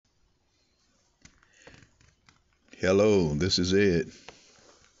Hello, this is Ed.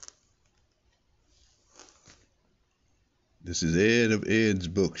 This is Ed of Ed's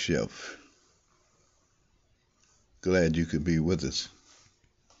Bookshelf. Glad you could be with us.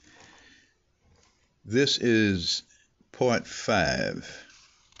 This is part 5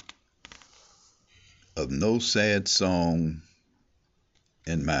 of No Sad Song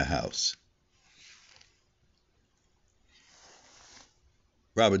in My House.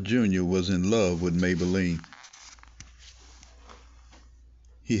 Robert Jr. was in love with Maybelline.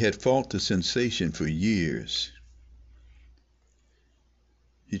 He had fought the sensation for years.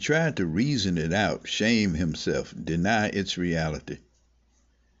 He tried to reason it out, shame himself, deny its reality.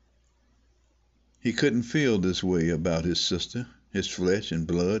 He couldn't feel this way about his sister, his flesh and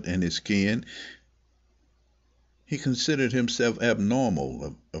blood, and his kin. He considered himself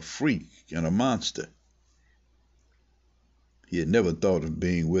abnormal, a freak, and a monster. He had never thought of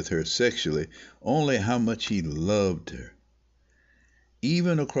being with her sexually, only how much he loved her,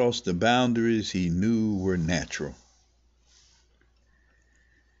 even across the boundaries he knew were natural.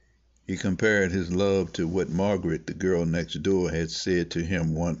 He compared his love to what Margaret, the girl next door, had said to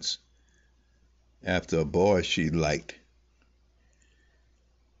him once after a boy she liked.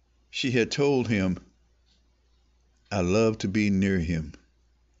 She had told him, "I love to be near him.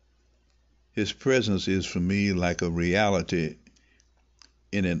 His presence is for me like a reality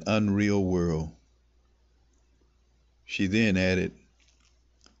in an unreal world." She then added,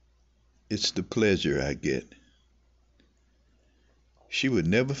 "It's the pleasure I get." She would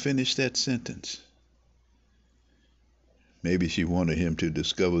never finish that sentence. Maybe she wanted him to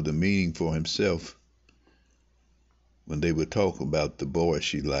discover the meaning for himself when they would talk about the boy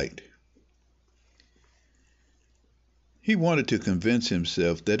she liked. He wanted to convince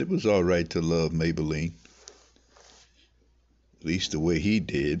himself that it was all right to love Maybelline, at least the way he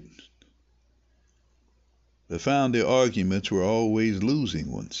did, but found the arguments were always losing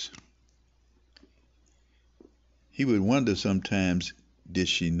ones. He would wonder sometimes, did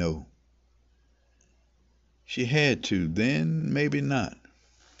she know? She had to, then maybe not.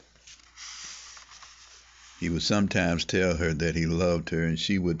 He would sometimes tell her that he loved her, and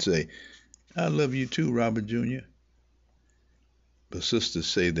she would say, "I love you too, Robert Jr." But sisters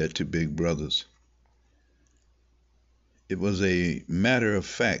say that to big brothers. It was a matter of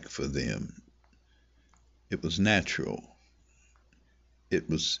fact for them. It was natural. It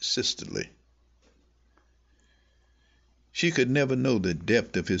was sisterly. She could never know the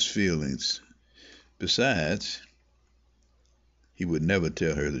depth of his feelings. Besides, he would never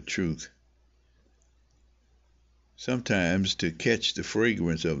tell her the truth. Sometimes to catch the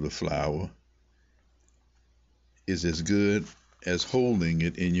fragrance of the flower is as good as holding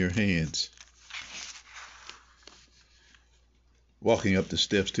it in your hands. Walking up the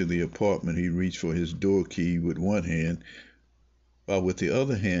steps to the apartment, he reached for his door key with one hand, while with the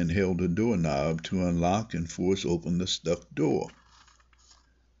other hand held the doorknob to unlock and force open the stuck door.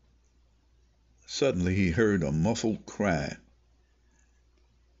 Suddenly he heard a muffled cry.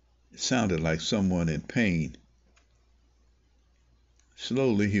 It sounded like someone in pain.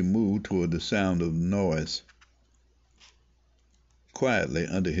 Slowly he moved toward the sound of the noise. Quietly,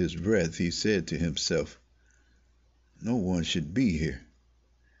 under his breath, he said to himself, "No one should be here."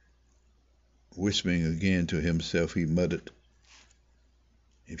 Whispering again to himself, he muttered,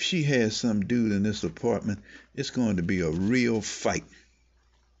 "If she has some dude in this apartment, it's going to be a real fight."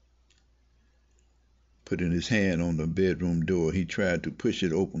 Putting his hand on the bedroom door, he tried to push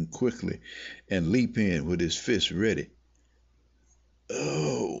it open quickly and leap in with his fist ready.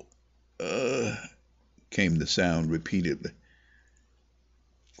 "Oh, came the sound repeatedly.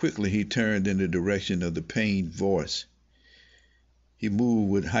 Quickly he turned in the direction of the pained voice. He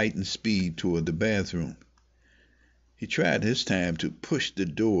moved with heightened speed toward the bathroom. He tried this time to push the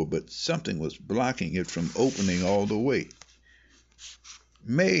door, but something was blocking it from opening all the way.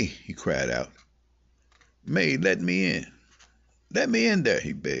 "May," he cried out. "May, let me in. Let me in there,"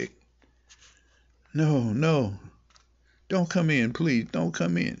 he begged. "No, no. Don't come in, please. Don't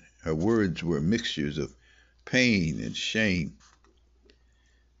come in." Her words were mixtures of pain and shame.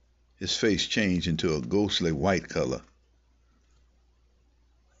 His face changed into a ghostly white color.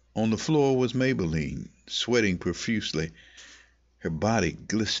 On the floor was Maybelline, sweating profusely, her body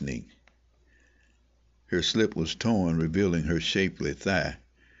glistening. Her slip was torn, revealing her shapely thigh.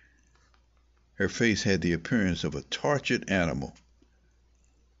 Her face had the appearance of a tortured animal.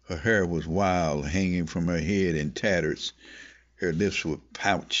 Her hair was wild, hanging from her head in tatters. Her lips were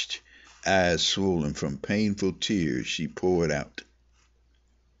pouched, eyes swollen from painful tears she poured out.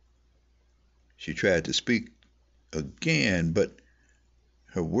 She tried to speak again, but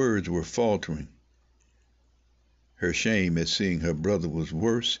her words were faltering. Her shame at seeing her brother was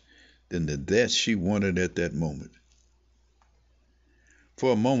worse than the death she wanted at that moment.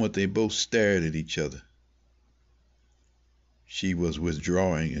 For a moment they both stared at each other. She was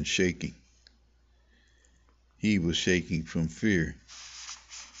withdrawing and shaking. He was shaking from fear.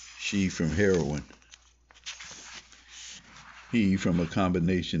 She from heroin. He from a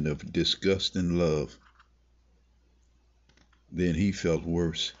combination of disgust and love. Then he felt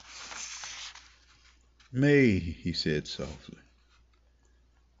worse. "May," he said softly.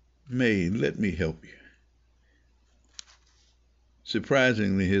 "May, let me help you."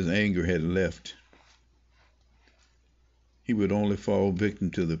 Surprisingly, his anger had left. He would only fall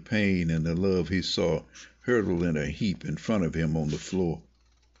victim to the pain and the love he saw hurtle in a heap in front of him on the floor.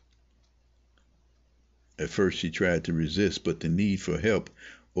 At first she tried to resist, but the need for help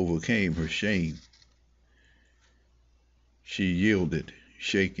overcame her shame. She yielded,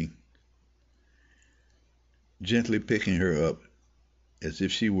 shaking. Gently picking her up, as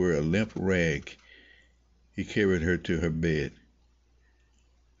if she were a limp rag, he carried her to her bed.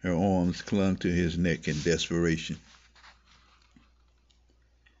 Her arms clung to his neck in desperation.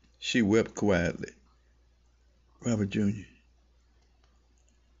 She wept quietly. "Robert Jr.,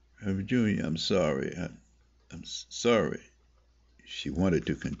 Robert Jr., I'm sorry. I'm sorry." She wanted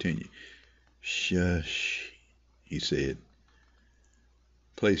to continue. "Shush," he said,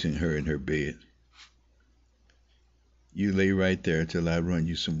 placing her in her bed. "You lay right there till I run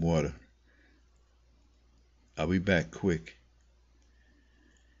you some water. I'll be back quick."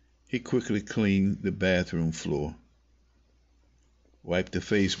 He quickly cleaned the bathroom floor, wiped the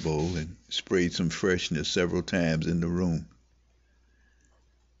face bowl, and sprayed some freshness several times in the room.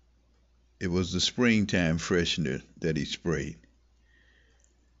 It was the springtime freshener that he sprayed.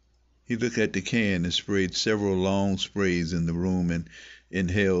 He looked at the can and sprayed several long sprays in the room and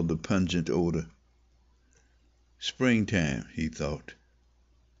inhaled the pungent odor. Springtime, he thought.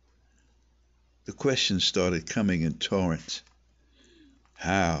 The questions started coming in torrents.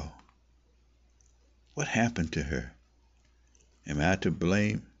 How? What happened to her? Am I to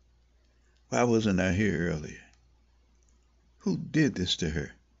blame? Why wasn't I here earlier? Who did this to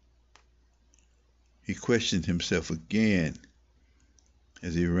her? He questioned himself again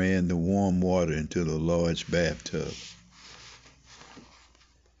as he ran the warm water into the large bathtub.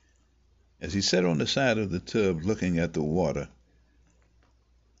 As he sat on the side of the tub looking at the water,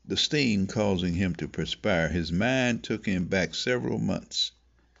 the steam causing him to perspire, his mind took him back several months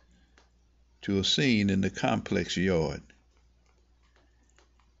to a scene in the complex yard.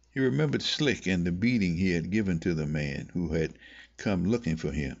 He remembered Slick and the beating he had given to the man who had come looking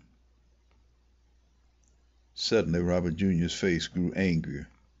for him. Suddenly, Robert Jr.'s face grew angrier.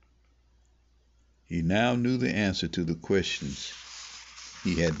 He now knew the answer to the questions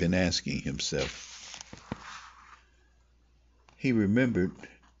he had been asking himself. He remembered,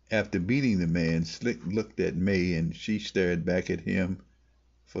 after beating the man, Slick looked at May and she stared back at him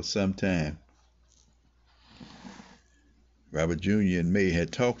for some time. Robert Jr. and May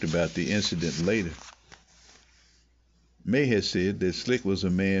had talked about the incident later. May had said that Slick was a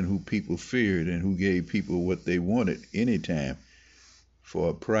man who people feared and who gave people what they wanted anytime for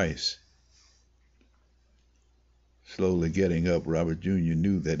a price. Slowly getting up, Robert Jr.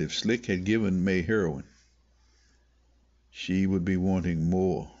 knew that if Slick had given May heroin, she would be wanting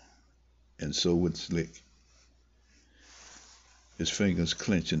more, and so would Slick. His fingers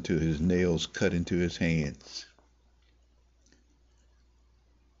clenched until his nails cut into his hands.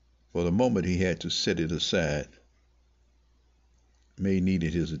 For the moment he had to set it aside. May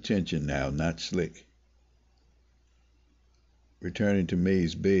needed his attention now, not Slick. Returning to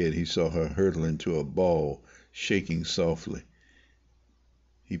May's bed, he saw her hurtle into a ball, shaking softly.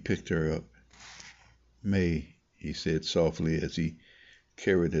 He picked her up. "May," he said softly as he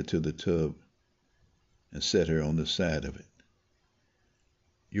carried her to the tub and set her on the side of it.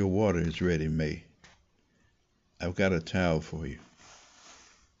 "Your water is ready, May. I've got a towel for you.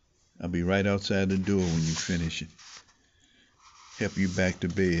 I'll be right outside the door when you finish it. Help you back to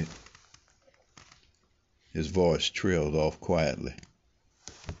bed." His voice trailed off quietly.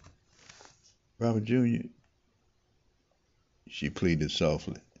 "Robert Jr.," she pleaded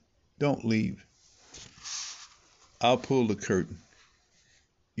softly, "don't leave. I'll pull the curtain.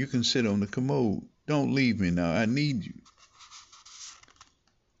 You can sit on the commode. Don't leave me now. I need you."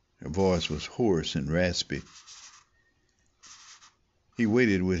 Her voice was hoarse and raspy. He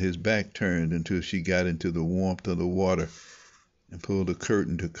waited with his back turned until she got into the warmth of the water and pulled a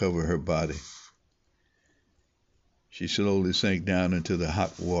curtain to cover her body. She slowly sank down into the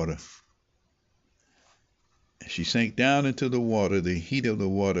hot water. As she sank down into the water, the heat of the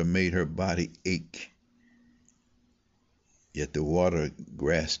water made her body ache. Yet the water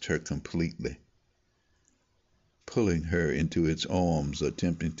grasped her completely, pulling her into its arms,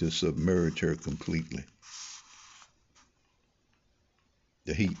 attempting to submerge her completely.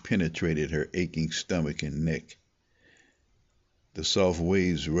 The heat penetrated her aching stomach and neck. The soft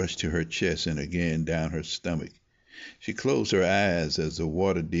waves rushed to her chest and again down her stomach. She closed her eyes as the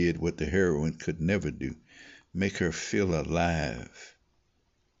water did what the heroin could never do, make her feel alive.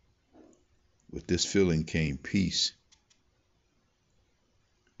 With this feeling came peace.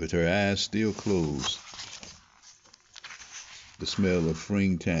 With her eyes still closed, the smell of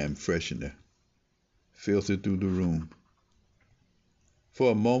springtime freshener filtered through the room.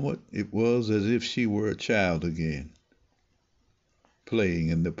 For a moment, it was as if she were a child again, playing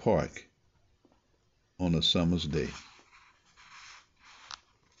in the park on a summer's day.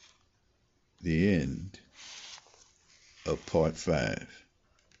 The end of part 5.